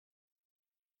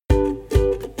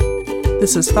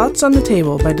This is Thoughts on the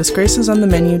Table by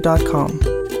DisgracesOnTheMenu.com.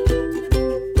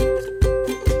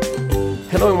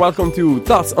 Hello and welcome to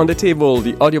Thoughts on the Table,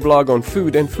 the audio blog on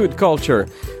food and food culture.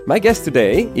 My guest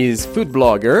today is food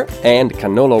blogger and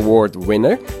Cannolo Award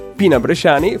winner, Pina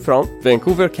Bresciani from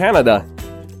Vancouver, Canada.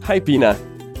 Hi, Pina.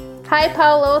 Hi,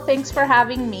 Paolo. Thanks for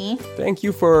having me. Thank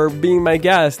you for being my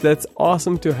guest. That's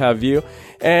awesome to have you.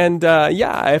 And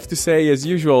I have to say, as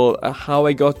usual, how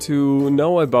I got to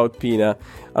know about Pina.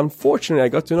 Unfortunately, I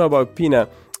got to know about Pina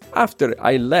after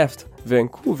I left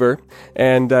Vancouver,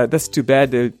 and that's too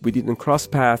bad that we didn't cross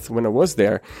paths when I was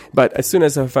there. But as soon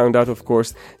as I found out, of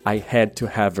course, I had to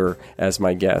have her as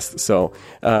my guest. So,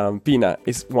 Pina,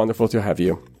 it's wonderful to have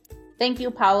you. Thank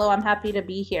you, Paolo. I'm happy to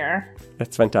be here.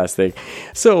 That's fantastic.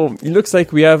 So it looks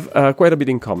like we have quite a bit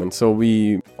in common. So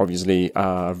we obviously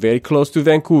are very close to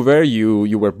Vancouver.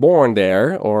 You were born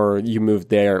there, or you moved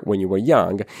there when you were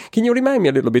young. Can you remind me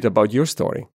a little bit about your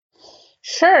story?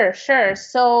 Sure.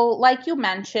 So like you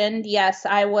mentioned, yes,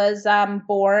 I was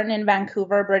born in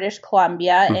Vancouver, British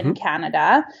Columbia in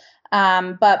Canada.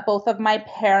 But both of my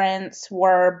parents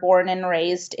were born and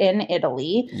raised in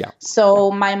Italy. Yeah.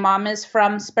 So my mom is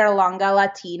from Sperlonga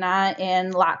Latina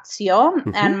in Lazio,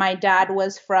 and my dad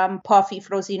was from Pofi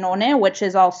Frosinone, which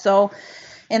is also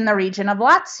in the region of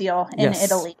Lazio in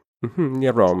Italy.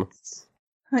 Near Rome.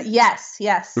 Yes.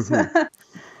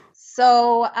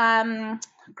 So,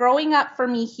 growing up for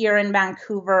me here in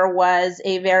Vancouver was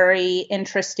a very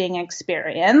interesting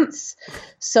experience.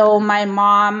 So my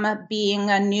mom, being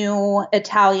a new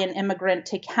Italian immigrant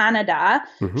to Canada,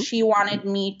 she wanted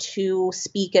me to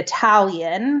speak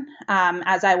Italian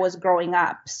as I was growing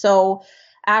up. So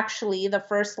actually, the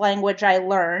first language I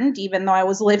learned, even though I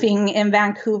was living in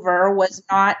Vancouver, was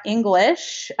not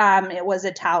English. It was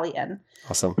Italian.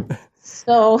 Awesome.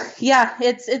 So yeah,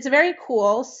 it's very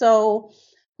cool. So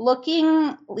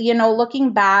looking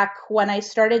back when I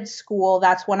started school,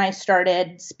 that's when I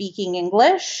started speaking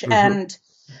English. And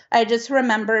I just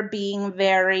remember being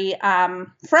very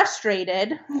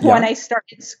frustrated when I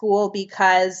started school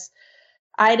because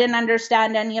I didn't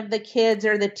understand any of the kids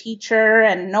or the teacher,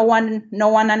 and no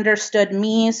one understood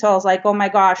me. So I was like, oh my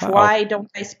gosh, why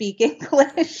don't I speak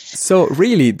English? So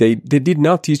really, they did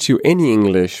not teach you any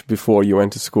English before you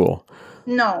went to school?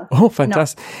 No. Oh,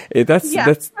 fantastic! No.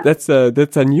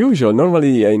 That's unusual.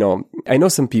 Normally, I know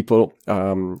some people,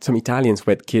 some Italians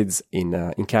who had kids in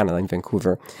Canada, in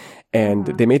Vancouver, and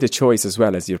they made a choice as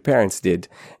well as your parents did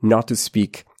not to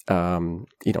speak,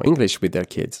 English with their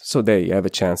kids, so they have a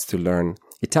chance to learn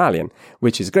Italian,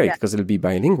 which is great because it'll be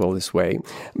bilingual this way.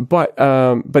 But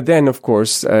then, of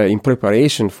course, in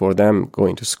preparation for them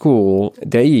going to school,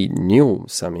 they knew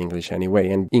some English anyway,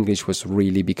 and English was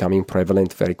really becoming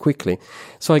prevalent very quickly.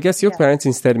 So I guess your parents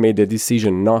instead made the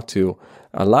decision not to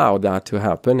allow that to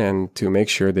happen and to make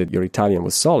sure that your Italian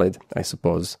was solid, I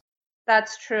suppose.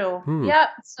 That's true. Yeah.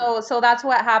 So that's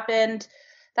what happened.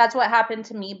 That's what happened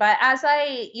to me. But as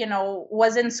I,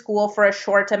 was in school for a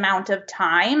short amount of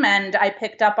time, and I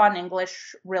picked up on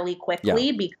English really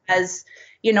quickly because,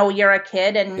 you're a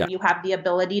kid and you have the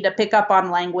ability to pick up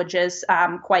on languages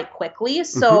quite quickly.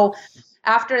 So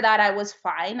after that, I was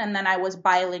fine. And then I was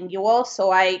bilingual.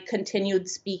 So I continued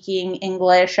speaking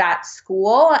English at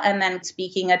school and then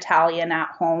speaking Italian at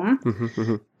home.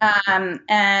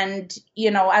 And,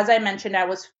 as I mentioned, I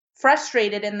was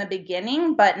frustrated in the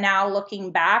beginning, but now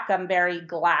looking back, I'm very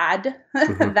glad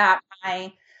that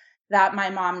my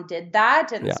mom did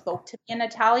that and spoke to me in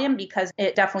Italian, because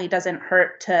it definitely doesn't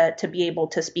hurt to be able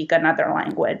to speak another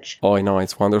language. Oh, I know.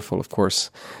 It's wonderful, of course.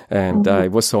 And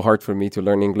it was so hard for me to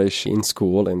learn English in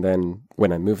school. And then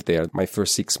when I moved there, my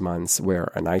first 6 months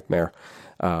were a nightmare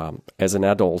as an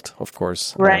adult, of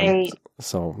course. Right.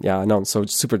 So, I'm so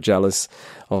super jealous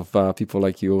of people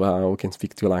like you who can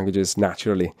speak two languages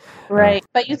naturally. Right.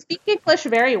 But you speak English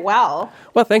very well.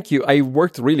 Well, thank you. I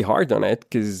worked really hard on it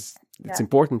because it's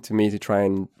important to me to try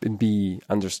and be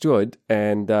understood.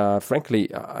 And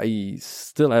frankly, I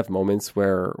still have moments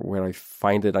where I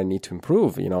find that I need to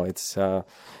improve. It's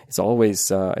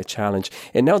always a challenge.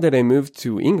 And now that I moved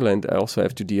to England, I also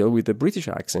have to deal with the British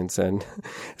accents, and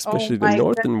especially the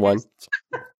northern one.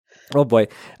 Oh boy.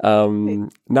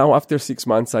 Now after 6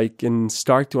 months, I can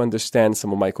start to understand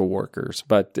some of my coworkers.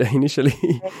 But initially,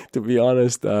 to be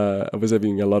honest, I was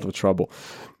having a lot of trouble.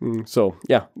 So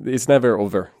yeah, it's never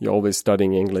over. You're always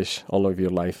studying English all of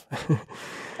your life.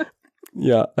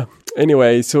 Yeah.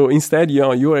 Anyway, so instead,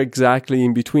 you're exactly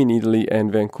in between Italy and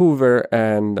Vancouver,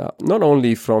 and not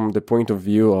only from the point of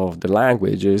view of the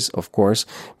languages, of course,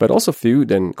 but also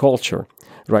food and culture,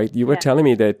 right? You were telling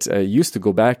me that you used to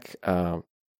go back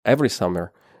every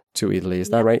summer to Italy. Is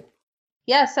that right?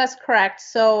 Yes, that's correct.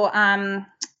 So,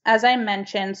 as I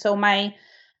mentioned, so my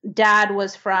dad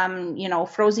was from,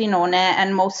 Frosinone,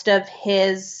 and most of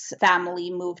his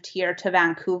family moved here to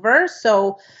Vancouver.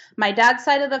 So my dad's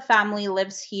side of the family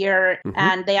lives here,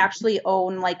 and they actually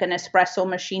own like an espresso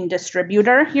machine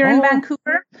distributor here in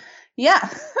Vancouver. Yeah.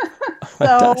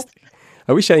 Fantastic.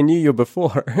 I wish I knew you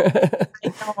before.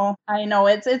 I know.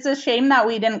 It's a shame that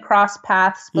we didn't cross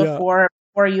paths before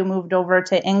you moved over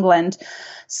to England.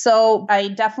 So I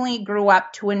definitely grew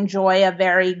up to enjoy a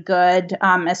very good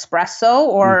espresso,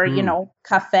 or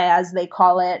cafe as they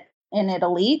call it in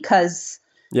Italy, because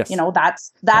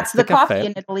that's the coffee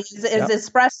in Italy is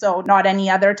espresso, not any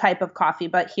other type of coffee.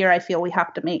 But here I feel we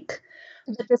have to make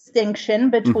the distinction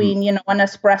between an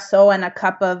espresso and a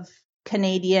cup of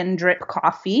Canadian drip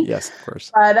coffee. Yes, of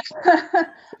course. But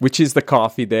which is the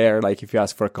coffee there? Like if you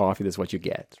ask for a coffee, that's what you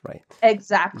get, right?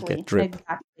 Exactly. You get drip.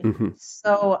 Exactly.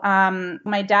 So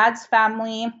my dad's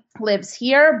family lives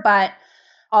here, but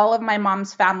all of my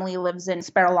mom's family lives in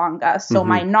Sperlonga. So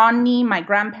my nonni, my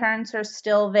grandparents are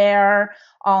still there.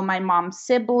 All my mom's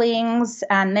siblings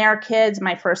and their kids,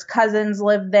 my first cousins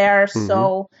live there.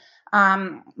 So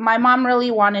my mom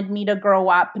really wanted me to grow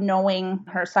up knowing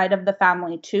her side of the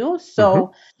family too.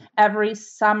 So every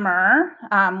summer,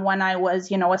 when I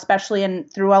was, especially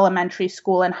through elementary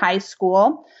school and high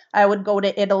school, I would go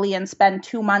to Italy and spend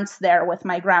 2 months there with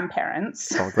my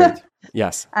grandparents. Oh, great.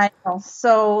 Yes. I know.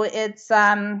 So it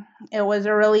was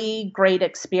a really great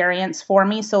experience for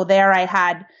me. So there I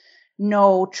had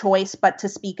no choice but to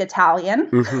speak Italian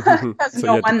because So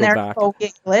no one there spoke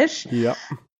English. Yeah.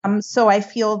 So I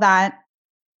feel that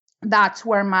that's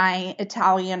where my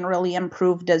Italian really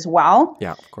improved as well.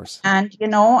 Yeah, of course. And,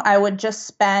 I would just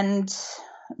spend,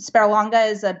 Sperlonga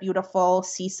is a beautiful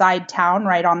seaside town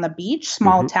right on the beach,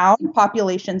 small town,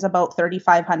 population's about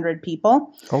 3,500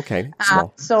 people. Okay,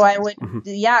 small. So I would,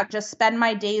 just spend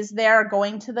my days there,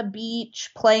 going to the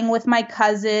beach, playing with my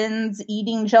cousins,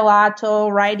 eating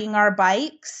gelato, riding our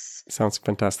bikes. Sounds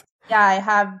fantastic. Yeah, I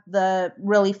have the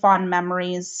really fond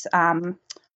memories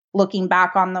looking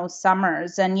back on those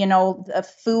summers. And, the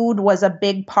food was a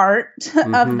big part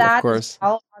of that, of course. As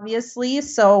well, obviously.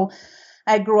 So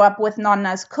I grew up with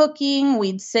Nonna's cooking.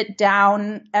 We'd sit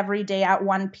down every day at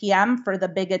 1 p.m. for the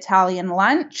big Italian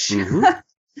lunch.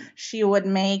 She would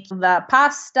make the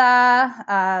pasta,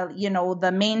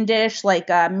 the main dish, like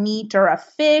a meat or a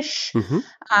fish.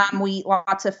 We eat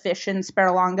lots of fish in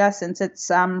Sperlonga since it's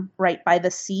right by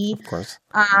the sea. Of course.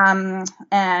 And,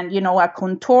 a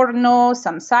contorno,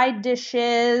 some side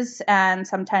dishes. And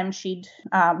sometimes she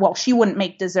wouldn't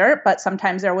make dessert, but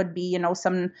sometimes there would be,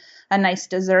 a nice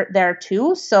dessert there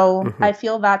too. So I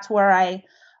feel that's where I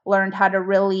learned how to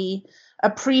really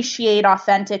appreciate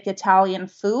authentic Italian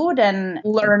food and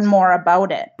learn more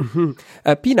about it.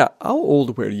 Pina, how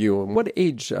old were you? What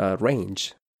age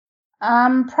range?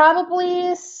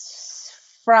 Probably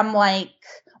from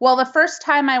the first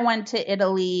time I went to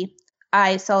Italy,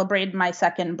 I celebrated my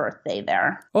second birthday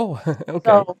there. Oh, okay.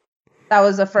 So that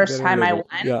was the first time I went.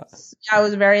 Yeah. I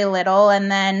was very little. And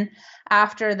then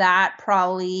after that,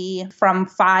 probably from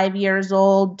 5 years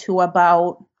old to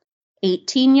about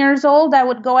 18 years old, I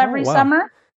would go every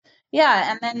summer. Yeah.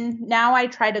 And then now I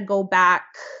try to go back,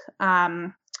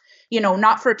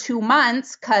 not for 2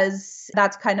 months, because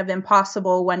that's kind of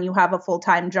impossible when you have a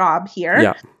full-time job here.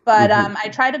 Yeah. But I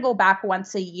try to go back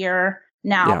once a year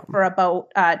now for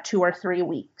about 2 or 3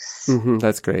 weeks.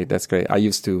 That's great. That's great. I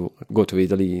used to go to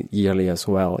Italy yearly as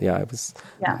well. Yeah, it was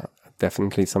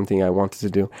definitely something I wanted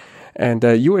to do. And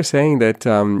you were saying that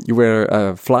you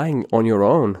were flying on your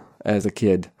own as a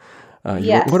kid.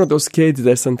 Yes. One of those kids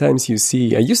that sometimes you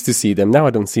see, I used to see them, now I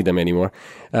don't see them anymore.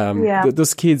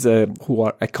 Those kids who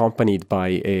are accompanied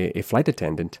by a flight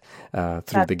attendant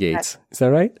through the gates. Is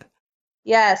that right?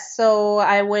 Yes. So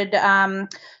I would,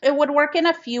 it would work in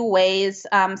a few ways.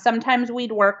 Sometimes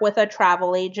we'd work with a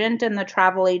travel agent, and the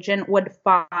travel agent would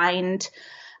find,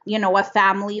 a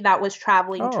family that was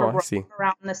traveling to Rome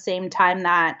around the same time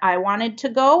that I wanted to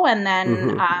go. And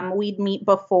then we'd meet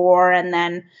before, and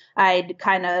then I'd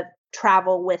kind of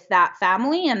travel with that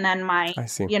family. And then my,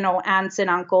 aunts and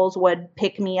uncles would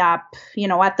pick me up,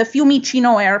 at the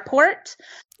Fiumicino airport.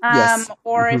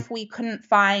 Or if we couldn't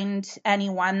find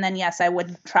anyone, then yes, I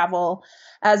would travel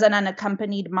as an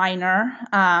unaccompanied minor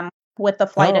with the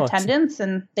flight attendants,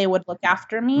 and they would look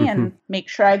after me and make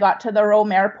sure I got to the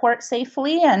Rome airport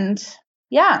safely. And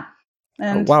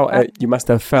And you must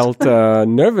have felt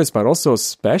nervous, but also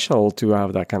special to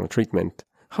have that kind of treatment.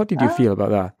 How did you feel about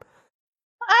that?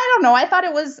 I don't know. I thought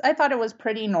it was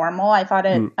pretty normal. I thought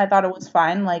it was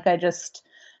fine. Like, I just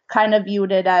kind of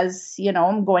viewed it as,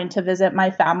 I'm going to visit my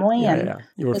family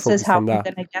this is how I'm going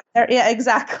to get there. Yeah,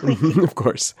 exactly. Of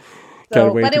course.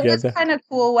 So, but it was kind of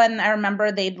cool when I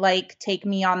remember they'd like take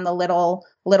me on the little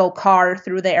car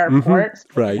through the airport. So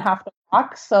right. I didn't have to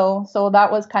walk. So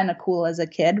that was kind of cool as a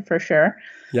kid for sure.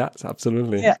 Yes,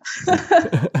 absolutely. Yeah.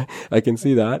 I can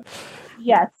see that.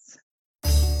 Yes.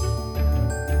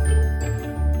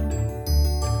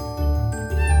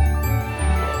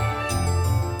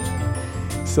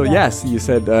 So yes, you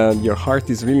said your heart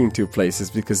is really in two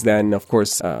places because then, of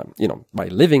course, by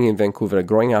living in Vancouver,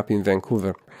 growing up in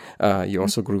Vancouver, you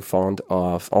also grew fond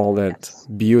of all that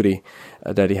beauty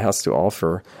that it has to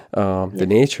offer, the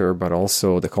nature, but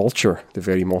also the culture, the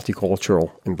very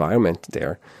multicultural environment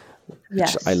there,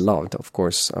 which I loved, of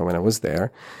course, when I was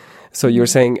there. So you're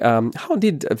saying, how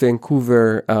did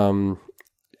Vancouver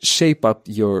shape up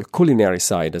your culinary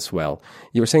side as well?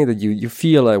 You were saying that you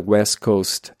feel a West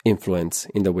Coast influence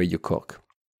in the way you cook.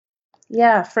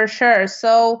 Yeah, for sure.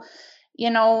 So,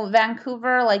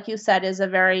 Vancouver, like you said, is a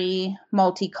very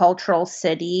multicultural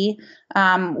city.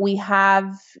 We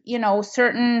have,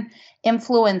 certain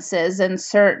influences and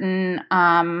certain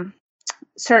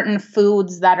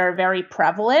foods that are very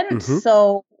prevalent.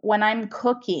 So when I'm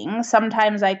cooking,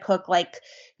 sometimes I cook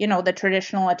the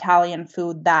traditional Italian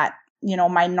food that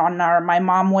my nonna or my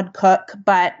mom would cook,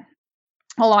 but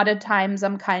a lot of times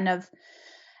I'm kind of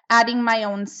adding my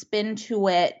own spin to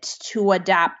it to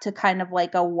adapt to kind of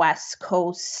like a West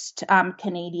Coast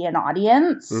Canadian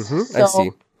audience. I see.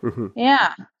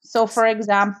 Yeah. So for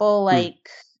example, a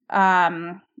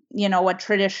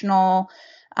traditional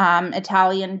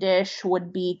Italian dish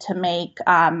would be to make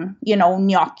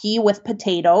gnocchi with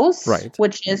potatoes, right?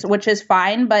 Which is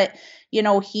fine, but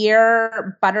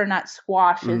here butternut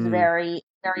squash is very,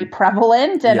 very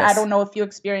prevalent, and I don't know if you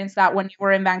experienced that when you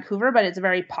were in Vancouver, but it's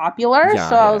very popular.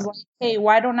 I was like, hey,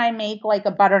 why don't I make like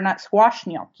a butternut squash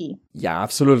gnocchi? Yeah,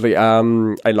 absolutely.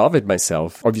 I love it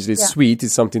myself. Obviously, sweet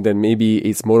is something that maybe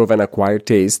it's more of an acquired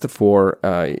taste for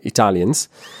Italians.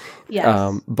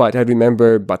 Yes. But I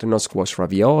remember butternut squash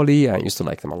ravioli. I used to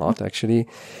like them a lot, actually.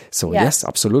 So yes,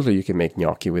 absolutely, you can make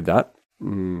gnocchi with that.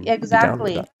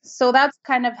 Exactly. That. So that's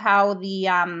kind of how the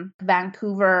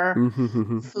Vancouver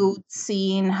food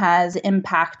scene has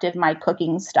impacted my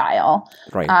cooking style.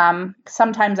 Right.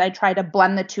 Sometimes I try to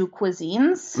blend the two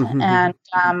cuisines, and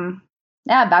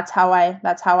that's how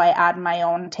I add my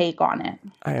own take on it.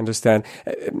 I understand.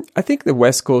 I think the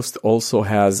West Coast also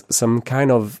has some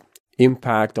kind of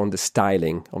impact on the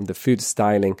styling, on the food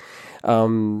styling.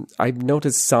 I've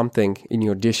noticed something in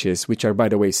your dishes, which are, by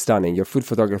the way, stunning. Your food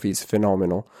photography is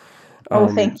phenomenal.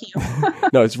 Thank you.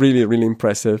 No, it's really, really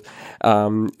impressive.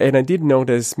 And I did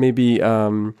notice maybe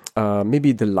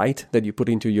the light that you put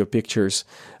into your pictures,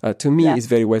 to me, is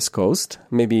very West Coast.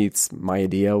 Maybe it's my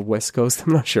idea of West Coast.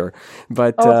 I'm not sure.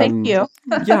 But thank you.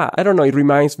 Yeah, I don't know. It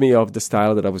reminds me of the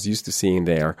style that I was used to seeing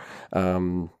there.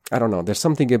 I don't know. There's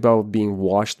something about being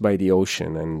washed by the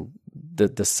ocean and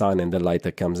the sun and the light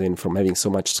that comes in from having so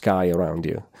much sky around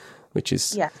you, which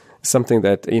is something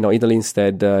that, Italy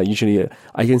instead, usually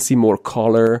I can see more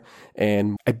color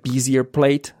and a busier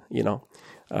plate,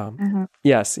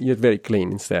 Yes, you're very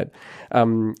clean instead.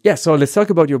 So let's talk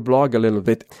about your blog a little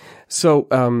bit. So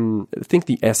I think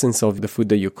the essence of the food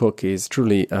that you cook is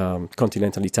truly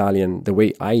continental Italian, the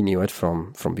way I knew it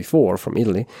from before, from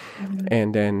Italy.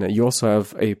 And then you also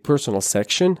have a personal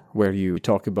section where you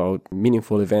talk about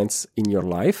meaningful events in your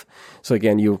life. So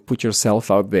again, you put yourself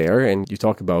out there and you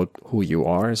talk about who you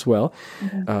are as well.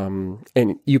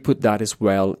 And you put that as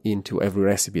well into every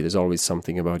recipe. There's always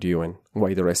something about you and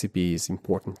why the recipe is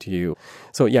important to you.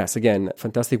 So yes, again,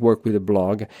 fantastic work with the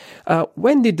blog.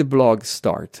 When did the blog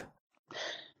start?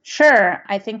 Sure.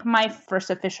 I think my first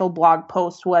official blog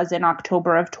post was in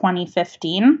October of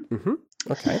 2015.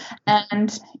 Okay.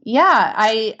 And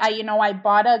I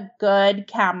bought a good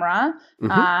camera.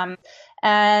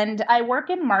 And I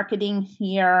work in marketing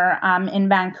here in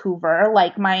Vancouver.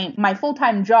 Like my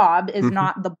full-time job is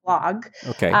not the blog.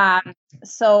 Okay.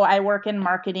 So I work in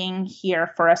marketing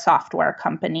here for a software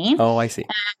company. Oh, I see.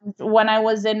 And when I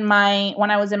was in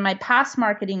my past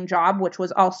marketing job, which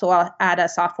was also at a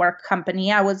software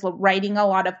company, I was writing a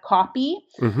lot of copy.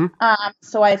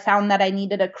 So I found that I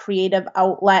needed a creative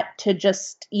outlet to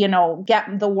just,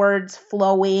 get the words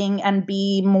flowing and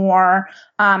be more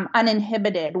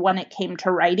uninhibited when it came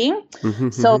to writing.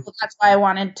 So that's why I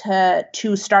wanted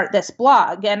to start this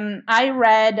blog. And I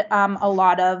read a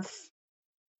lot of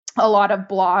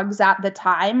blogs at the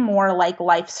time, more like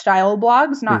lifestyle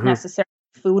blogs, not necessarily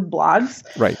food blogs.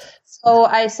 Right. So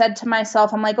I said to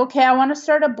myself, I'm like, okay, I want to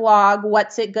start a blog.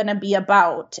 What's it going to be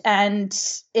about? And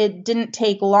it didn't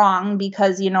take long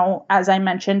because, you know, as I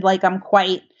mentioned, like I'm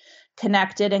quite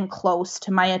connected and close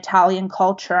to my Italian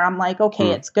culture. I'm like,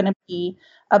 okay, it's going to be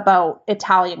about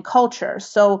Italian culture.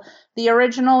 So the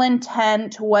original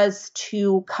intent was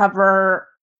to cover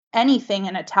anything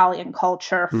in Italian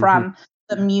culture from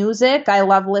the music. I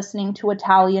love listening to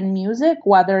Italian music,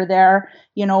 whether they're,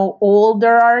 you know,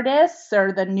 older artists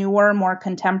or the newer, more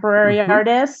contemporary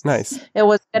artists. Nice. It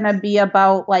was going to be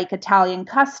about like Italian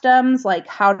customs, like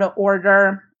how to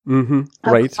order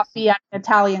coffee at an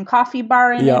Italian coffee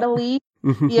bar in Italy.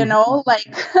 You know, like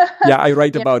yeah, I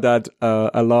write about that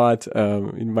a lot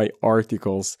in my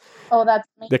articles. Oh, that's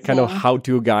amazing. The kind of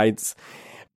how-to guides,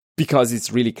 because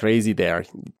it's really crazy there.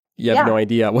 You have no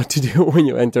idea what to do when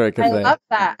you enter a cafe.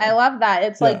 I love that.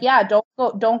 It's like,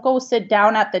 don't go sit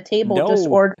down at the table. No.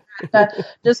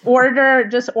 Just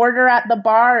order at the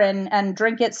bar and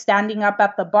drink it standing up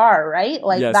at the bar, right?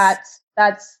 Like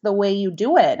that's the way you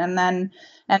do it. And then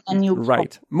you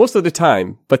right. Most of the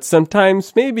time, but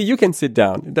sometimes maybe you can sit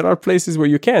down. There are places where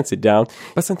you can't sit down,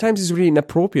 but sometimes it's really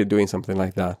inappropriate doing something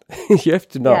like that. You have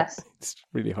to know. Yes. It's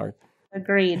really hard.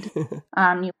 Agreed.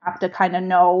 You have to kind of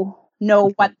know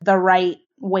what the right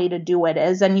way to do it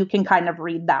is, and you can kind of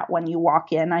read that when you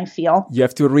walk in, I feel. You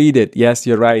have to read it. Yes,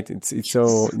 you're right. It's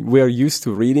so we're used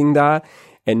to reading that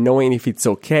and knowing if it's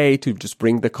okay to just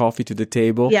bring the coffee to the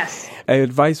table. Yes. I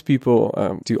advise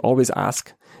people to always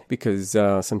ask, because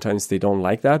sometimes they don't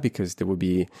like that because there will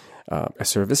be a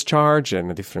service charge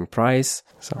and a different price.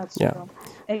 So that's true.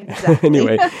 Exactly.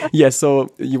 Anyway, so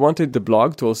you wanted the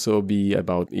blog to also be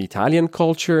about Italian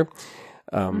culture.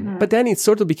 But then it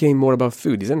sort of became more about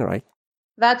food, isn't it right?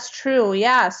 That's true.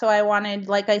 Yeah. So I wanted,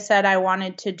 like I said, I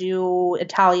wanted to do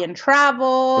Italian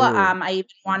travel. I even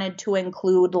wanted to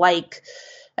include like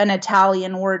an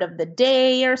Italian word of the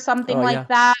day or something like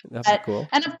that. That's cool.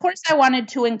 And of course I wanted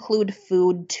to include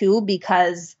food too,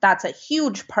 because that's a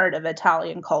huge part of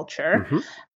Italian culture.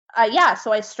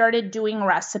 So I started doing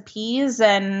recipes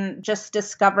and just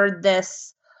discovered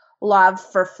this love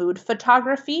for food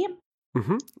photography.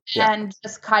 And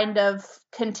just kind of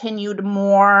continued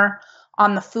more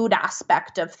on the food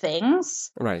aspect of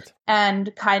things, right?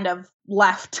 And kind of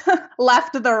left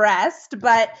the rest.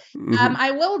 But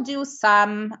I will do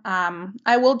some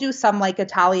like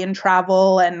Italian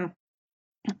travel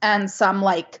and some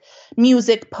like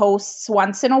music posts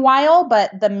once in a while.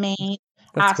 But the main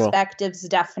aspect is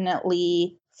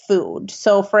definitely food.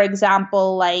 So, for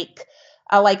example, like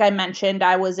I mentioned,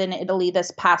 I was in Italy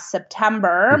this past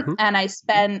September and I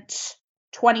spent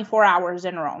 24 hours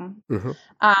in Rome.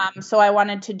 So I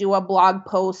wanted to do a blog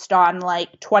post on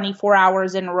like 24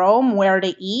 hours in Rome, where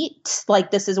to eat.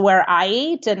 Like, this is where I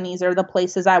ate and these are the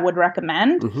places I would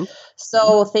recommend.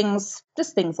 So things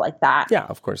like that. Yeah,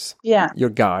 of course. Yeah. Your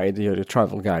guide, your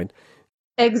travel guide.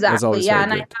 Exactly. Yeah.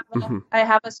 And I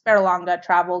have a Sperlonga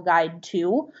travel guide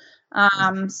too.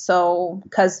 So,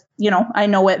 cause you know, I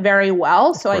know it very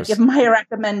well. So I give my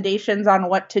recommendations on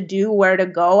what to do, where to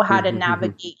go, how to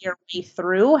navigate your way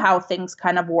through, how things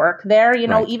kind of work there, you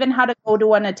know, even how to go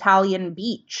to an Italian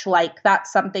beach. Like,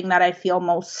 that's something that I feel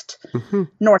most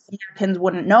North Americans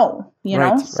wouldn't know, you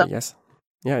know? So, yes.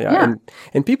 Yeah.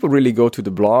 And people really go to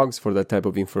the blogs for that type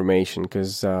of information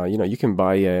because, you know, you can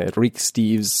buy Rick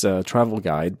Steves' travel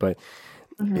guide, but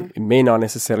it may not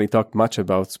necessarily talk much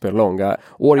about Sperlonga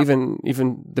or even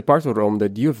the part of Rome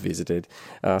that you've visited.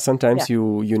 Sometimes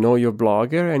you know your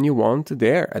blogger and you want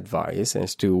their advice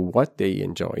as to what they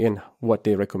enjoy and what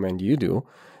they recommend you do.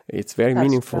 It's very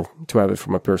meaningful to have it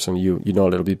from a person you know a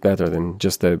little bit better than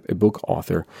just a book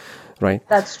author, right?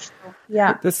 That's true.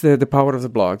 Yeah. That's the power of the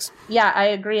blogs. Yeah, I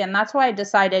agree. And that's why I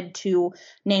decided to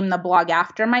name the blog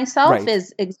after myself,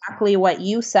 is exactly what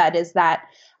you said, is that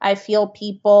I feel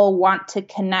people want to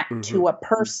connect to a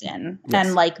person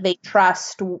and like they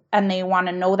trust and they want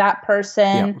to know that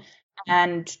person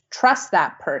and trust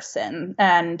that person.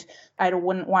 And I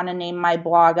wouldn't want to name my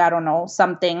blog, I don't know,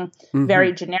 something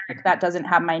very generic that doesn't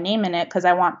have my name in it, because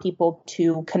I want people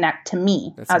to connect to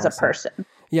me as a person.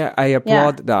 Yeah, I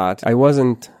applaud that. I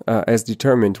wasn't as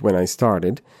determined when I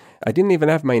started. I didn't even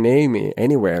have my name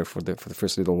anywhere for the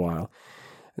first little while.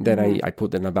 And then I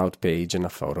put an about page and a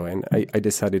photo, and I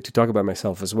decided to talk about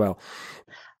myself as well.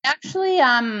 Actually,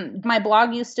 my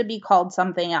blog used to be called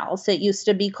something else. It used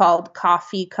to be called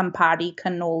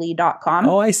coffeecampaticannoli.com.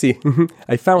 Oh, I see.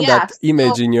 I found that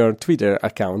image in your Twitter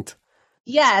account.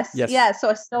 Yes. So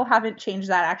I still haven't changed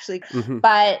that, actually.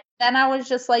 But then I was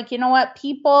just like, you know what?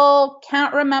 People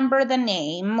can't remember the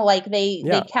name. Like they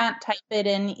can't type it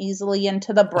in easily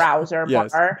into the browser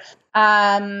Yes. bar.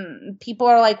 People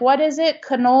are like, what is it?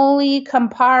 Cannoli,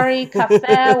 Campari,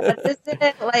 Cafe? What is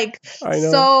it? Like, I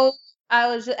know. so I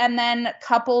was, and then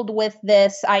coupled with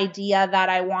this idea that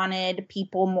I wanted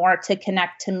people more to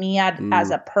connect to me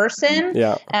as a person,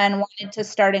 and wanted to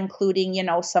start including, you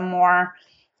know, some more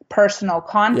personal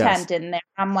content in there.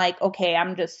 I'm like, okay,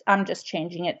 I'm just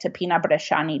changing it to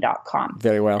pinabresciani.com.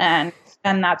 Very well.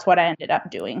 And that's what I ended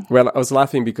up doing. Well, I was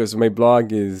laughing because my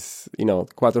blog is, you know,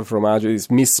 Quattro Formaggio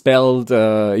is misspelled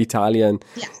Italian.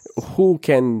 Yes. Who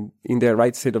can, in their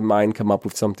right state of mind, come up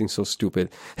with something so stupid?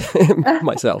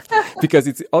 Myself. Because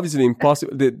it's obviously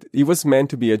impossible. It was meant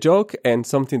to be a joke and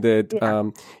something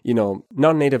that, you know,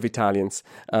 non-native Italians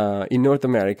in North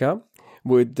America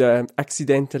would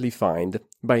accidentally find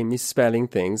by misspelling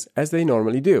things as they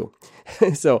normally do.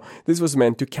 So this was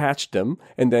meant to catch them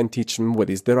and then teach them what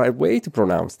is the right way to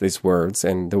pronounce these words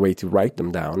and the way to write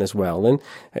them down as well,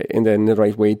 and then the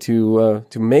right way to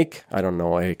make, I don't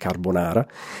know, a carbonara.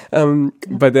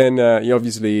 But then you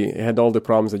obviously had all the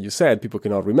problems that you said. People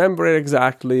cannot remember it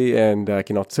exactly and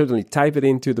cannot certainly type it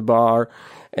into the bar.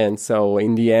 And so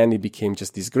in the end, it became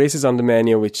just Disgraces on the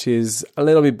Menu, which is a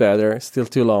little bit better, still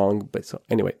too long. But so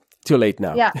anyway, too late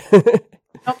now. Yeah.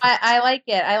 No, I like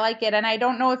it. I like it. And I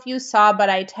don't know if you saw, but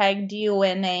I tagged you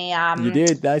in a... you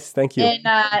did. Nice. Thank you. In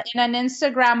an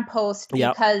Instagram post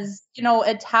because, you know,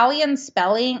 Italian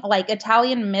spelling, like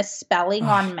Italian misspelling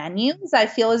on menus, I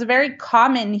feel is very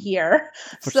common here.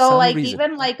 So like reason.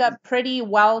 Even like a pretty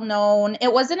well-known...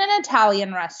 It wasn't an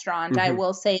Italian restaurant, I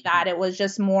will say that. It was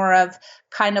just more of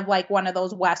kind of like one of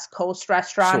those West Coast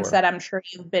restaurants that I'm sure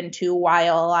you've been to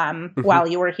while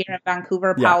you were here in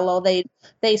Vancouver, Paolo.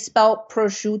 They spelled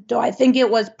prosciutto. I think it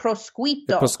was prosciutto.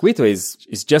 The prosciutto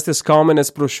is just as common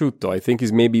as prosciutto. I think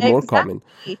is maybe more common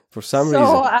for some reason.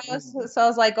 I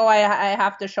was like, oh, I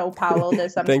have to show Paolo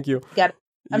this. Thank you.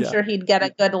 I'm sure he'd get a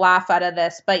good laugh out of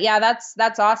this. But yeah,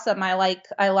 that's awesome.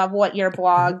 I love what your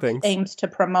blog aims to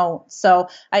promote. So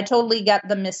I totally get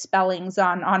the misspellings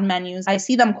on menus. I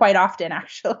see them quite often,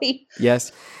 actually.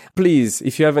 Yes. Please,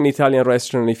 if you have an Italian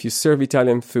restaurant, if you serve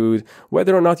Italian food,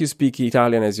 whether or not you speak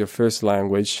Italian as your first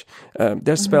language,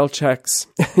 there's spell checks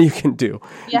you can do.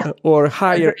 Yeah. Or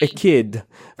hire a kid.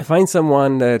 Find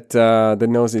someone that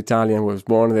knows Italian, was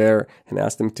born there, and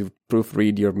ask them to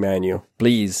proofread your menu.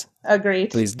 Please. Agreed.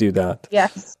 Please do that.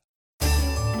 Yes.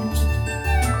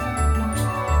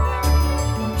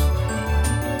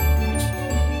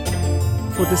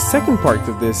 For the second part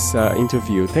of this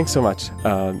interview, thanks so much.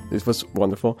 It was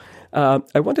wonderful.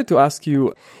 I wanted to ask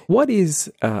you, what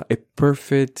is a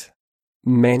perfect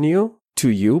menu to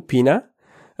you, Pina?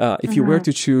 If you were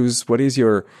to choose, what is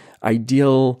your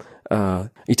ideal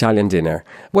Italian dinner?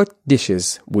 What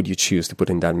dishes would you choose to put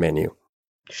in that menu?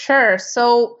 Sure.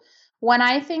 So when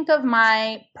I think of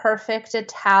my perfect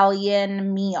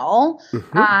Italian meal,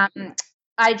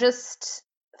 I just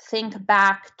think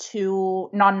back to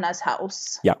Nonna's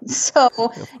house. Yeah. So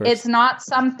it's not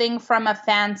something from a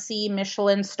fancy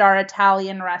Michelin star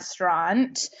Italian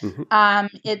restaurant.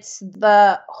 It's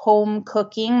the home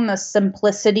cooking, the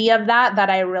simplicity of that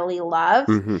I really love.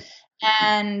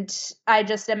 And I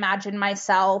just imagine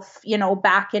myself, you know,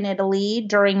 back in Italy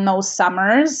during those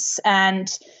summers and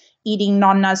eating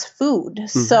Nonna's food.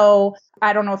 So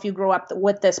I don't know if you grew up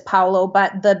with this, Paolo,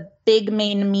 but the big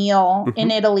main meal in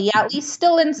Italy, at least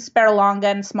still in Sperlonga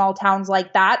and small towns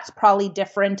like that, it's probably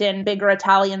different in bigger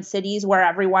Italian cities where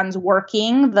everyone's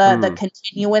working the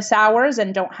continuous hours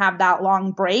and don't have that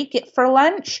long break for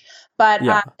lunch. But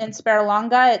in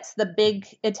Sperlonga, it's the big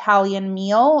Italian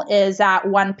meal is at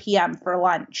 1 p.m. for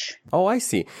lunch. Oh, I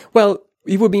see. Well,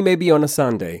 it would be maybe on a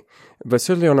Sunday. But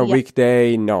certainly on a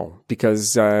weekday, no,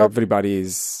 because everybody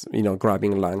is, you know,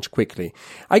 grabbing lunch quickly.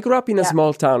 I grew up in a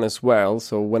small town as well.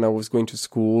 So when I was going to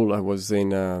school, I was in,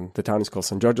 the town is called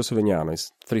San Giorgio Solegnano.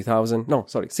 It's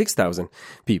 6,000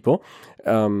 people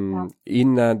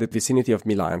in the vicinity of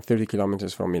Milan, 30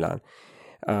 kilometers from Milan.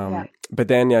 But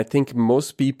then I think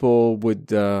most people would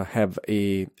have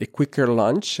a quicker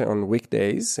lunch on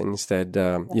weekdays and instead,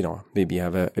 you know, maybe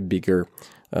have a bigger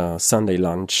Sunday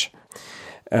lunch.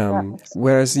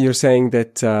 Whereas you're saying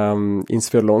that in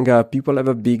Sperlonga, people have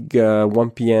a big 1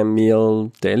 p.m. meal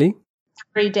daily?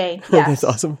 Every day, yes. That's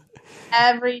awesome.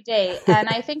 Every day. And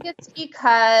I think it's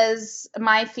because,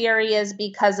 my theory is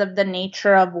because of the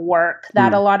nature of work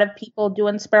that a lot of people do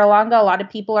in Sperlonga. A lot of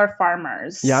people are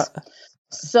farmers. Yeah.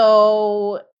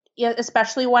 So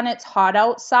especially when it's hot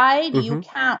outside, you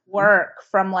can't work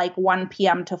from like 1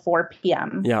 p.m. to 4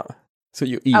 p.m. Yeah. So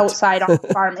you eat outside on the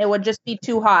farm. It would just be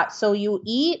too hot. So you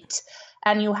eat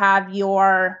and you have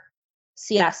your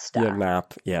siesta. Your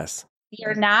nap, yes.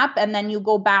 Your nap, and then you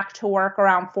go back to work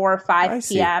around 4 or 5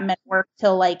 p.m. and work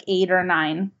till like 8 or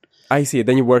 9. I see.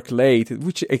 Then you work late,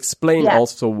 which explains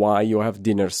also why you have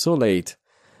dinner so late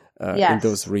in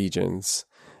those regions.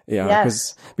 Yeah,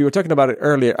 because we were talking about it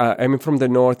earlier. I'm from the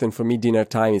north, and for me, dinner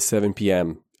time is 7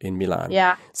 p.m. in Milan.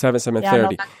 Yeah. 7:30. Yeah, no,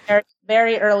 that's very,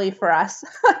 very early for us.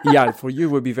 Yeah, for you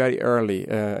it would be very early.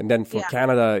 And then for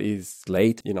Canada is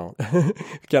late,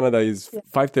 Canada is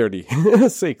 5:30,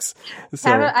 6. So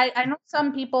Canada, I know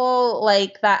some people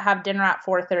like that have dinner at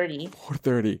 4:30.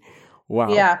 4:30. Wow.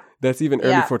 Yeah. That's even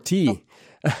early for tea.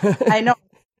 I know.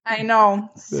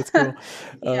 That's cool.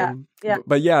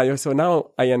 But so now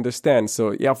I understand.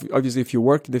 So obviously if you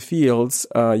work in the fields,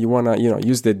 you want to,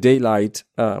 use the daylight,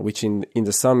 which in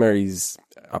the summer is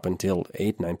up until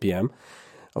 8, 9 p.m.,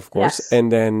 of course. Yes.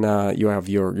 And then you have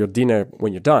your dinner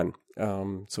when you're done.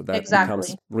 So that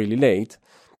becomes really late.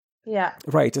 Yeah.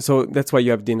 Right. So that's why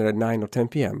you have dinner at 9 or 10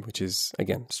 p.m., which is,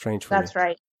 again, strange for me. That's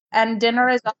right. And dinner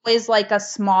is always like a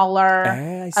smaller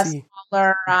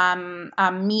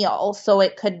meal. So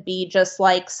it could be just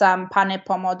like some pane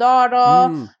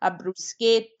pomodoro, a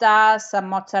bruschetta, some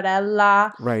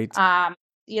mozzarella, right?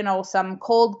 Some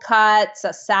cold cuts,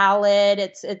 a salad.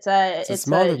 It's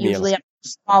usually a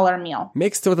smaller meal.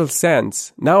 Makes total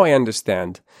sense. Now I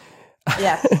understand.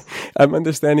 Yes, I'm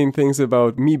understanding things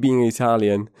about me being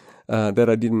Italian that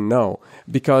I didn't know.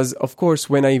 Because, of course,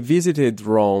 when I visited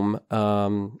Rome,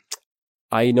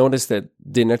 I noticed that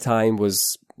dinner time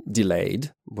was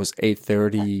delayed, was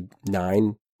 8:30,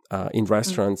 9. In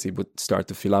restaurants, it would start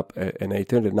to fill up at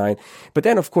 8:30, 9. But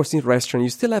then, of course, in restaurant, you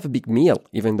still have a big meal,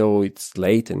 even though it's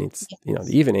late and it's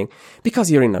the evening, because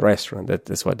you're in a restaurant.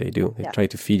 That's what they do. They try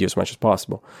to feed you as much as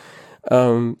possible.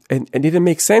 And it didn't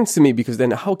make sense to me, because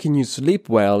then how can you sleep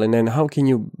well, and then how can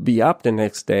you be up the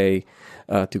next day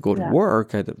to go to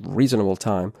work at a reasonable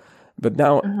time? But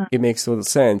now it makes total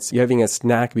sense. You're having a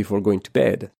snack before going to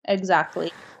bed.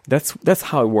 Exactly. That's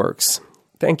how it works.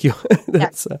 Thank you.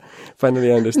 That's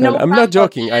finally I understand. I'm not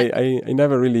joking. I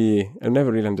never really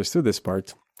understood this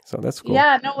part. So that's cool.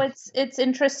 Yeah, no, it's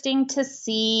interesting to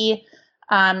see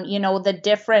the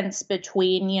difference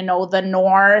between, the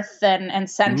north and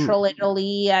central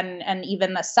Italy and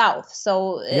even the south.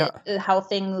 So how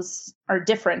things are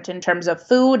different in terms of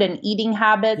food and eating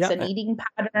habits and eating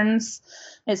patterns.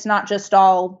 It's not just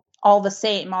all the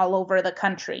same all over the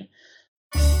country.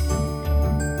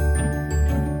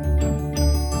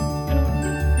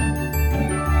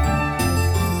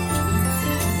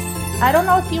 I don't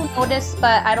know if you noticed,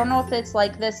 but I don't know if it's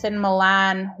like this in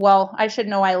Milan. Well, I should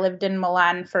know I lived in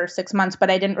Milan for 6 months,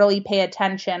 but I didn't really pay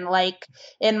attention. Like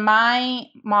in my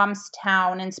mom's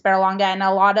town in Sperlonga and a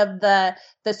lot of the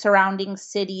surrounding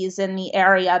cities in the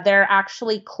area, they're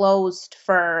actually closed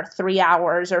for 3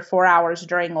 hours or 4 hours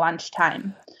during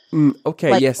lunchtime.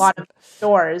 Okay, like yes. A lot of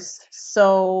stores.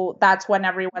 So that's when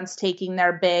everyone's taking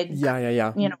their big,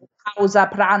 pausa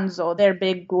pranzo, their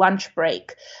big lunch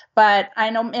break. But I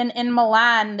know in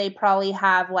Milan, they probably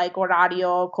have like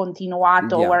orario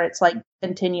continuato, where it's like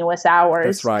continuous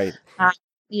hours. That's right.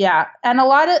 And a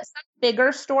lot of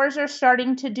bigger stores are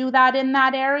starting to do that in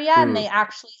that area, and they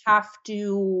actually have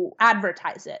to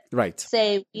advertise it. Right.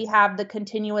 Say we have the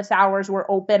continuous hours, we're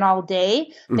open all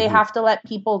day. They have to let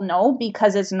people know,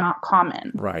 because it's not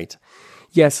common. Right.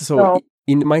 Yes. So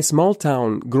in my small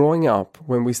town, growing up,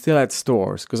 when we still had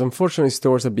stores, because unfortunately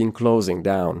stores have been closing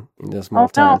down in the small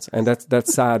towns, and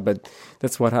that's sad, but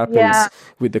that's what happens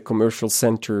with the commercial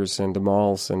centers and the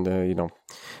malls and the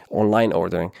online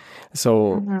ordering.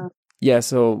 So. Yeah,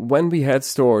 so when we had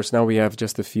stores, now we have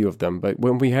just a few of them, but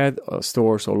when we had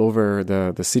stores all over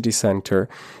the city center,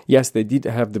 yes, they did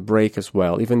have the break as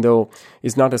well, even though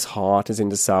it's not as hot as in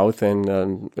the south,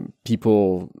 and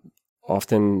people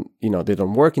often, they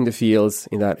don't work in the fields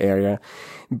in that area.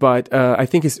 But I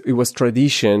think it was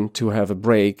tradition to have a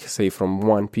break, say from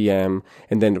 1 p.m.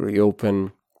 and then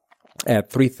reopen at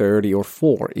 3:30 or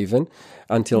 4 even,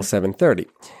 until 7:30.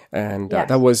 And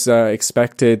that was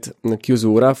expected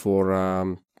chiusura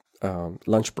for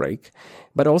lunch break,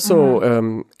 but also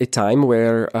a time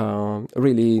where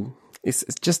really it's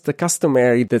just the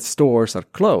customary that stores are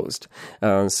closed.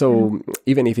 So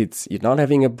even if you're not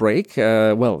having a break,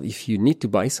 if you need to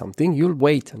buy something, you'll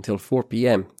wait until 4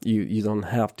 p.m. You don't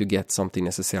have to get something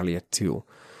necessarily at 2.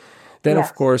 Then,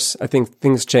 of course, I think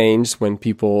things changed when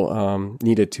people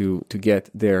needed to get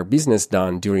their business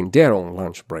done during their own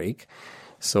lunch break.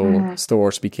 So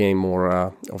stores became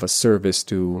more of a service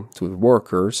to the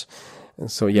workers.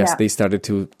 So yes, they started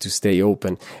to stay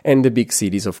open. And the big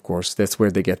cities, of course, that's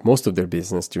where they get most of their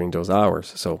business during those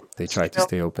hours. So they try to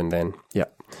stay open then. Yeah.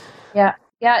 Yeah.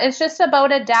 Yeah, it's just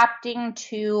about adapting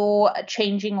to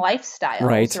changing lifestyles,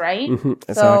 right? Mm-hmm.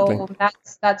 Exactly. So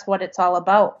that's what it's all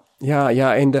about. Yeah,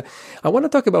 and I want to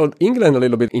talk about England a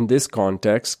little bit in this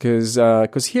context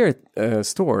because here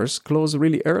stores close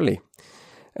really early.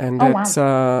 And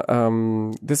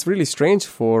that's really strange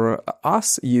for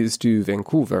us used to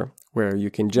Vancouver, where you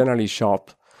can generally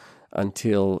shop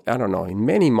until, I don't know, in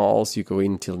many malls you go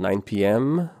in till 9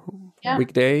 p.m.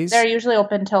 weekdays. They're usually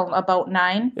open till about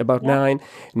 9. About 9.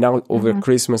 Now over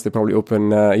Christmas they probably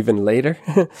open even later.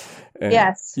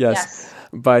 Yes.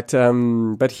 But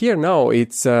here no,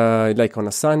 it's like on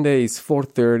a Sunday it's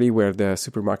 4:30 where the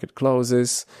supermarket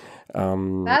closes.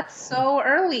 That's so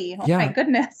early. Oh my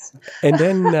goodness. And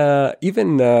then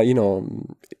even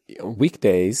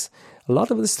weekdays, a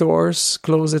lot of the stores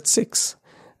close at 6.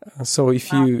 So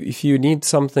if you need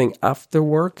something after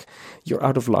work, you're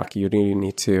out of luck. You really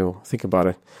need to think about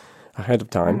it ahead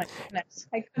of time. Oh my goodness.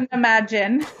 I couldn't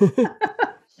imagine.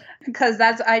 Because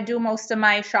I do most of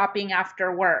my shopping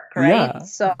after work, right? Yeah,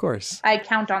 so of course. I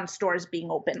count on stores being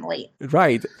open late.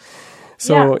 Right.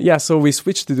 So so we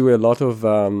switched to do a lot of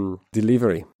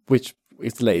delivery, which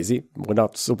is lazy. We're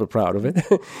not super proud of it,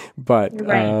 but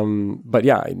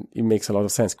yeah, it makes a lot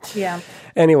of sense. Yeah.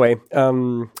 Anyway,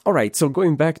 all right. So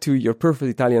going back to your perfect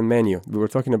Italian menu, we were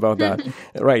talking about that,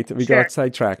 right? We got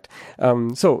sidetracked.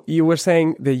 So you were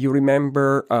saying that you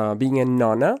remember being a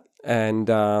nonna and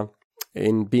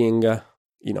in being,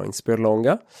 in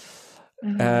Sperlonga,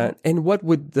 and what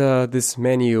would this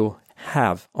menu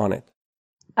have on it?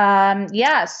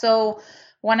 So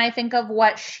when I think of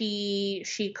what she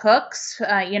cooks,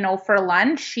 for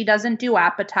lunch, she doesn't do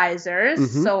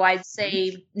appetizers. So I'd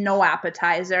say no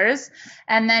appetizers.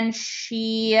 And then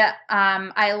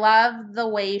I love the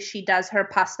way she does her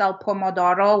pasta al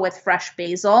pomodoro with fresh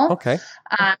basil. Okay.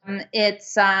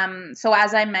 It's, so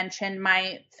as I mentioned,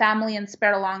 my family in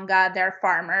Sperlonga, they're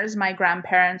farmers. My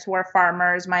grandparents were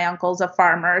farmers. My uncle's a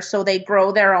farmer. So they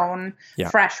grow their own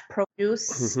fresh produce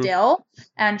still.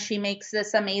 And she makes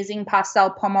this amazing pasta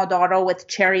al pomodoro with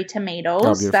cherry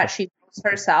tomatoes that she grows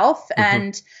herself.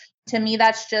 And to me,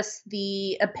 that's just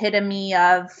the epitome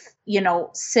of,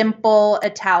 simple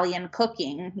Italian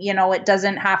cooking. It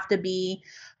doesn't have to be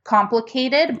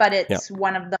complicated, but it's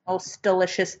one of the most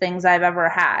delicious things I've ever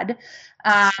had.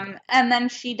 And then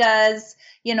she does,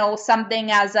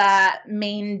 something as a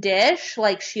main dish,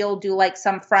 like she'll do like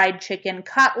some fried chicken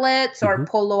cutlets or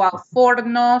pollo al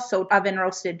forno, so oven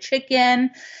roasted chicken,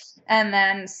 and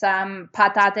then some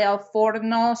patate al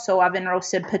forno, so oven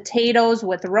roasted potatoes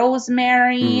with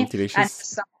rosemary and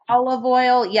some olive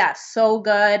oil. Yes, so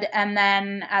good. And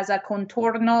then as a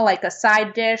contorno, like a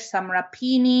side dish, some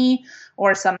rapini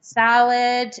or some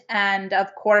salad, and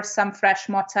of course some fresh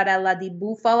mozzarella di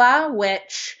bufala,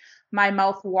 which my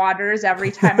mouth waters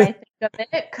every time I think of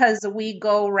it, because we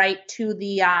go right to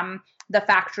the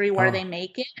factory where they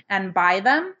make it and buy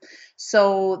them.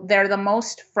 So they're the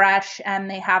most fresh and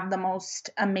they have the most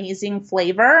amazing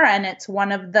flavor. And it's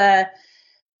one of the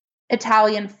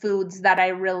Italian foods that I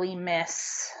really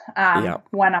miss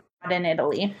when I'm not in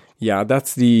Italy. Yeah,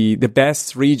 that's the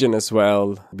best region as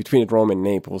well, between Rome and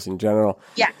Naples in general.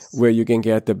 Yes. Where you can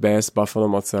get the best buffalo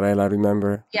mozzarella,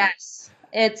 remember? Yes.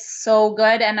 It's so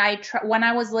good. And when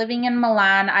I was living in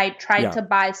Milan, I tried to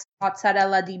buy some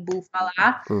mozzarella di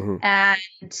bufala.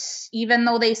 And even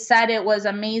though they said it was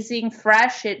amazing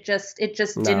fresh, it just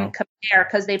didn't compare,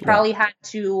 because they probably had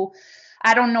to,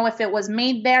 I don't know if it was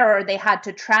made there or they had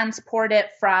to transport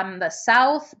it from the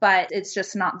south, but it's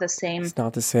just not the same. It's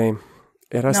not the same.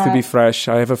 It has to be fresh.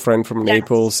 I have a friend from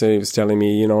Naples, and he was telling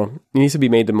me, it needs to be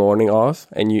made the morning of,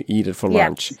 and you eat it for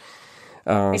lunch.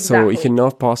 Exactly. So it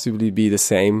cannot possibly be the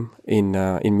same in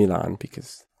Milan,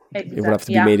 because it would have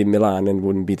to be made in Milan and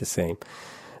wouldn't be the same.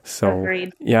 So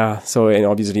agreed. So and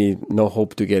obviously no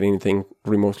hope to get anything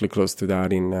remotely close to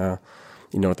that in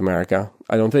North America.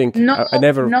 I don't think. I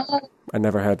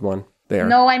never had one there.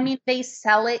 No, I mean, they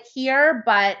sell it here,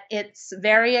 but it's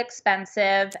very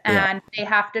expensive and they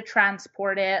have to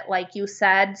transport it, like you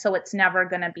said, so it's never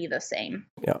going to be the same.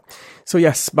 Yeah. So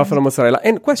yes, buffalo mozzarella.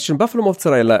 And question, buffalo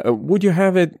mozzarella, would you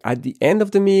have it at the end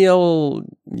of the meal?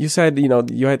 You said,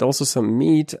 you had also some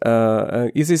meat.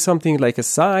 Is it something like a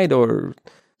side or...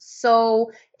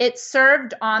 So it's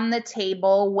served on the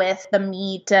table with the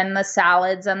meat and the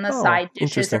salads and the side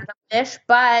dishes of the dish.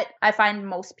 But I find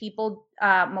most people,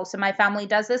 most of my family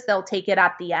does this. They'll take it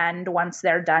at the end once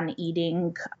they're done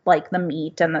eating like the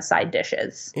meat and the side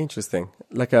dishes. Interesting.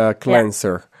 Like a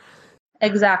cleanser.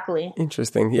 Exactly.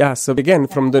 Interesting. Yeah. So again,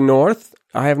 from the north,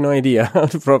 I have no idea how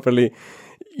to properly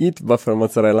eat buffalo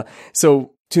mozzarella.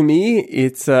 So to me,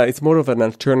 it's more of an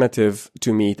alternative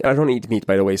to meat. I don't eat meat,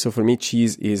 by the way. So for me,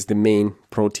 cheese is the main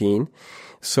protein.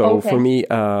 So for me,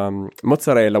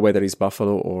 mozzarella, whether it's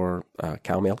buffalo or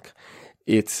cow milk,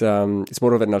 it's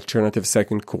more of an alternative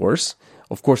second course.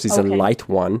 Of course, it's a light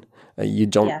one. You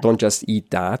don't just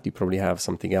eat that. You probably have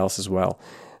something else as well.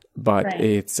 But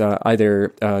it's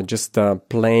either just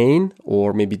plain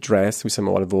or maybe dressed with some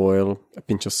olive oil, a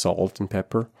pinch of salt and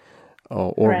pepper.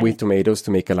 Or with tomatoes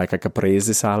to make a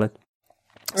caprese salad.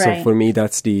 Right. So for me,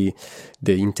 that's the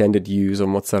intended use of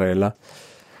mozzarella.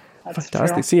 That's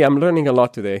fantastic. True. See, I'm learning a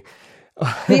lot today.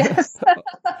 Yes,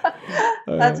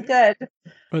 that's good.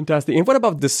 Fantastic. And what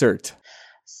about dessert?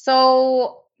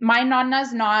 So my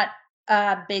nonna's not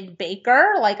a big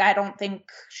baker. Like, I don't think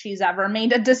she's ever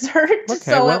made a dessert. Okay,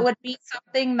 so it would be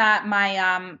something that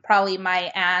my probably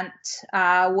my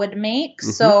aunt would make.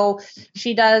 Mm-hmm. So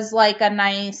she does like a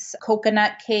nice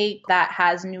coconut cake that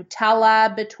has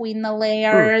Nutella between the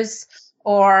layers.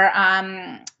 Or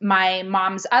my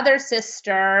mom's other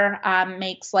sister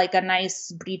makes like a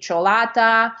nice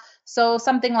briciolata. So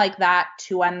something like that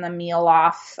to end the meal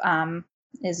off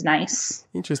is nice.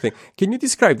 Interesting. Can you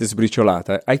describe this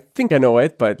briciolata? I think I know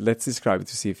it, but let's describe it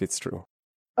to see if it's true.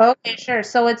 Okay, sure.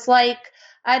 So it's like,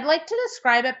 I'd like to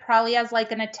describe it probably as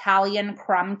like an Italian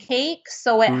crumb cake.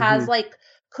 So it has like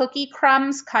cookie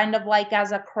crumbs kind of like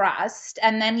as a crust.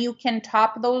 And then you can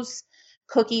top those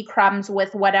cookie crumbs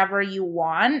with whatever you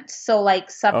want. So like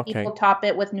some people top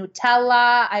it with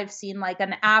Nutella. I've seen like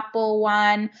an apple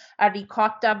one. A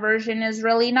ricotta version is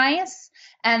really nice.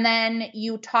 And then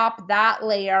you top that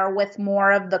layer with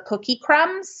more of the cookie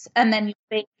crumbs and then you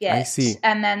bake it. I see.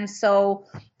 And then so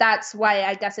that's why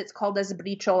I guess it's called as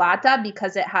briciolata,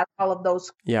 because it has all of those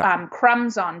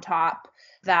crumbs on top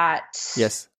that...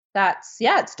 Yes.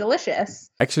 It's delicious.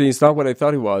 Actually, it's not what I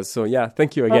thought it was. So yeah,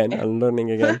 thank you again. I'm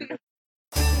learning again.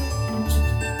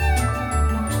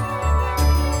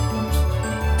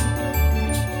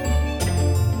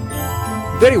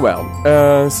 Very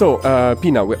well. So,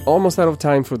 Pina, we're almost out of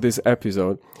time for this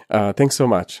episode. Thanks so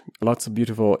much. Lots of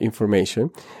beautiful information.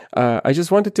 I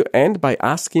just wanted to end by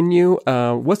asking you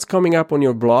what's coming up on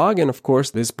your blog. And of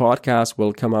course, this podcast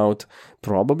will come out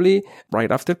probably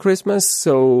right after Christmas.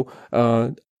 So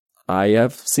I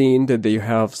have seen that you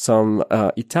have some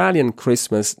Italian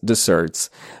Christmas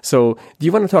desserts. So do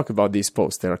you want to talk about these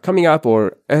posts that are coming up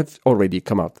or have already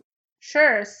come out?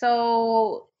 Sure.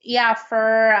 So... yeah,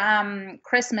 for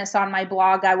Christmas on my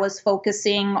blog, I was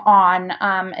focusing on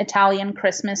Italian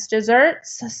Christmas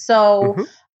desserts. So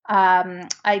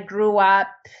I grew up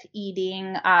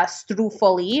eating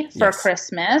strufoli for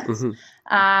Christmas.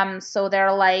 So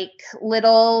they're like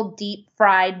little deep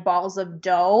fried balls of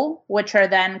dough, which are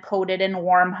then coated in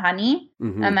warm honey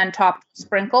and then topped with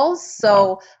sprinkles.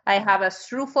 So I have a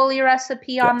strufoli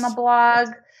recipe on the blog.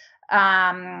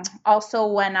 Also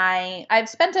when I've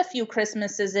spent a few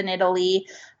Christmases in Italy.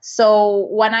 So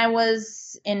when I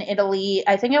was in Italy,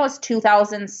 I think it was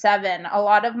 2007, a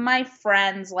lot of my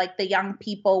friends, like the young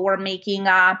people, were making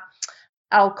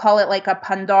I'll call it like a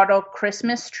Pandoro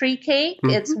Christmas tree cake.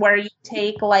 It's where you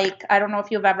take like, I don't know if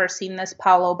you've ever seen this,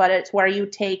 Paolo, but it's where you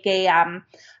take a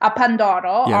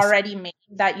Pandoro already made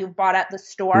that you've bought at the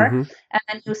store, and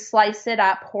then you slice it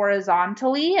up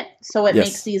horizontally so it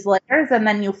makes these layers, and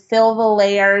then you fill the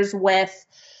layers with,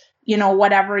 you know,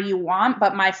 whatever you want.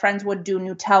 But my friends would do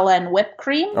Nutella and whipped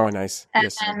cream. Oh, nice. And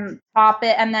then top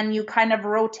it, and then you kind of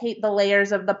rotate the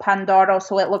layers of the Pandoro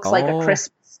so it looks like a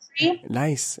Christmas tree.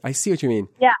 Nice. I see what you mean.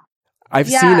 Yeah. I've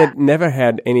seen it, never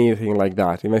had anything like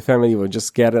that. In my family, we'll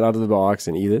just get it out of the box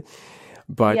and eat it.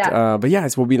 But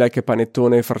it will be like a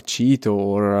panettone farcito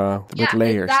or with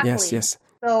layers. Exactly. Yes.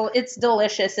 So it's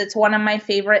delicious. It's one of my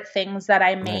favorite things that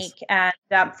I make and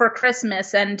for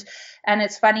Christmas. And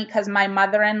it's funny because my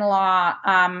mother-in-law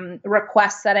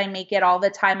requests that I make it all the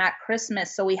time at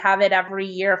Christmas. So we have it every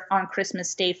year on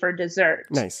Christmas Day for dessert.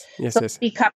 Nice. Yes, so it's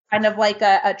become kind of like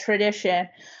a tradition.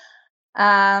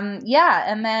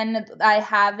 And then I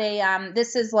have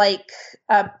this is like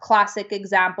a classic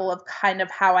example of kind of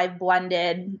how I've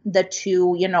blended the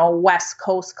two, you know, West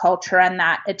Coast culture and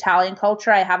that Italian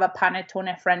culture. I have a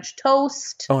panettone French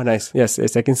toast. Oh, nice. Yes,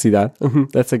 I can see that.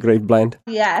 That's a great blend.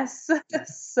 Yes.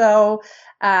 So,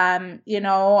 you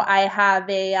know, I have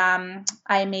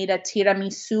I made a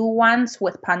tiramisu once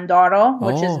with Pandoro,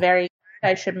 which is very good.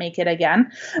 I should make it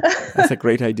again. That's a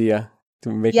great idea.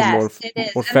 to make it more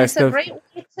festive. It's a great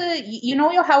way to, you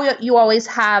know how you always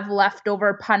have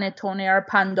leftover panettone or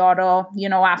pandoro, you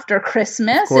know, after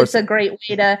Christmas. It's a great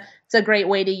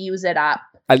way to use it up.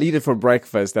 I'll eat it for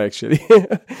breakfast, actually.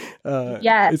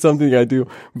 Yes. It's something I do.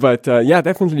 But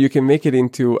definitely you can make it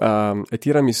into a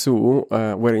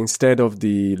tiramisu where instead of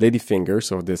the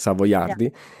ladyfingers or the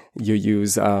savoiardi, you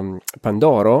use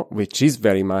pandoro, which is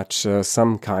very much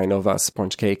some kind of a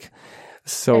sponge cake.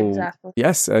 So,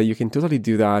 yes, you can totally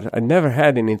do that. I never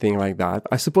had anything like that.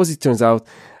 I suppose it turns out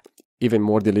even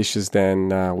more delicious than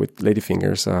with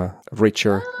ladyfingers,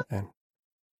 richer.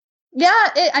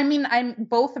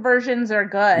 Both versions are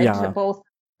good. Yeah. Both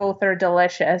are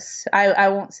delicious. I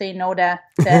won't say no to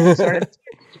any sort of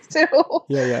tiramisu.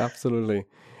 Yeah, absolutely.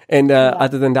 And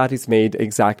other than that, it's made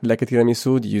exactly like a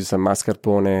tiramisu. You use some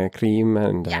mascarpone cream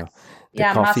and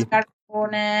coffee.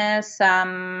 Mascarpone,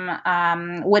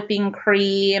 some whipping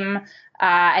cream.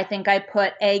 I think I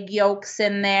put egg yolks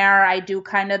in there. I do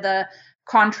kind of the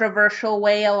controversial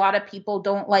way. A lot of people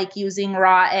don't like using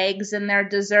raw eggs in their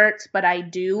desserts, but I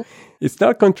do. It's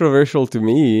not controversial to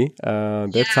me.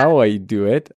 That's how I do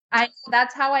it. I know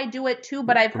that's how I do it too,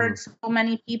 but I've heard so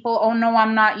many people, oh no,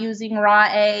 I'm not using raw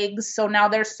eggs. So now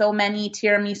there's so many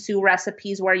tiramisu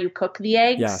recipes where you cook the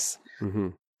eggs. Yes. Mm-hmm.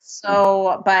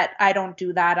 So, but I don't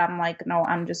do that. I'm like, no,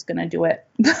 I'm just going to do it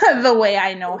the way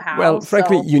I know how. Well,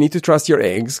 frankly, you need to trust your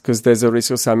eggs because there's a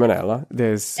risk of salmonella.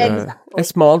 There's a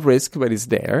small risk, but it's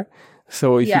there.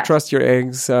 So if you trust your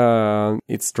eggs,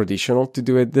 it's traditional to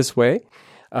do it this way.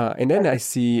 And then I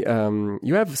see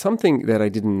you have something that I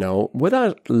didn't know. What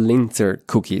are Linzer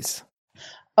cookies?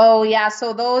 Oh, yeah.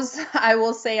 So those, I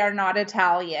will say, are not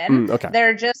Italian. Okay.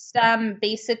 They're just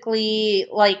basically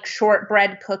like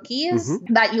shortbread cookies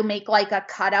that you make like a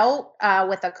cutout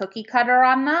with a cookie cutter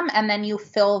on them. And then you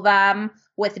fill them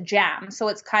with jam. So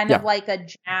it's kind of like a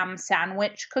jam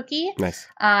sandwich cookie. Nice.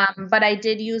 But I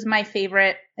did use my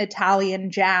favorite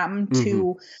Italian jam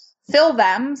to fill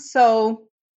them. So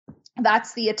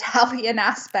that's the Italian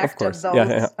aspect of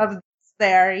those. Of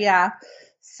there,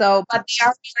 So, but they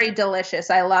are very delicious.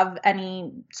 I love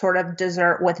any sort of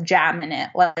dessert with jam in it.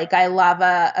 Like I love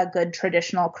a good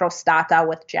traditional crostata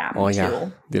with jam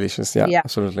too. Delicious. Yeah,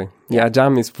 absolutely. Yeah,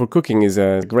 jam is for cooking is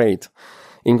a great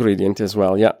ingredient as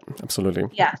well. Yeah, absolutely.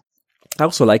 Yeah. I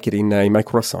also like it in my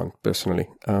croissant personally.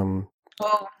 So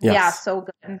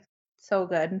good. So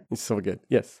good. It's so good.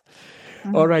 Yes.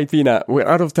 All right, Pina, we're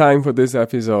out of time for this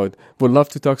episode. Would love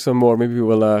to talk some more. Maybe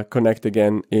we'll connect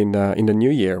again in the new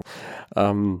year.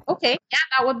 Okay, yeah,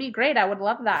 that would be great. I would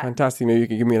love that. Fantastic. Maybe you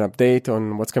can give me an update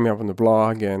on what's coming up on the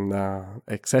blog and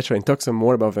etc. and talk some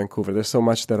more about Vancouver. There's so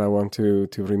much that I want to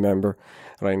remember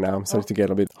right now. I'm starting to get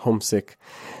a bit homesick.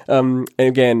 And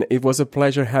again, it was a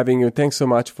pleasure having you. Thanks so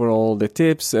much for all the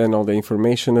tips and all the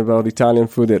information about Italian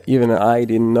food that even I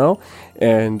didn't know.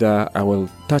 And I will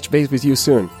touch base with you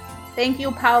soon. Thank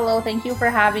you, Paolo. Thank you for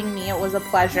having me. It was a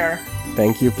pleasure.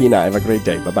 Thank you, Pina. Have a great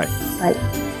day. Bye-bye.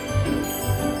 Bye.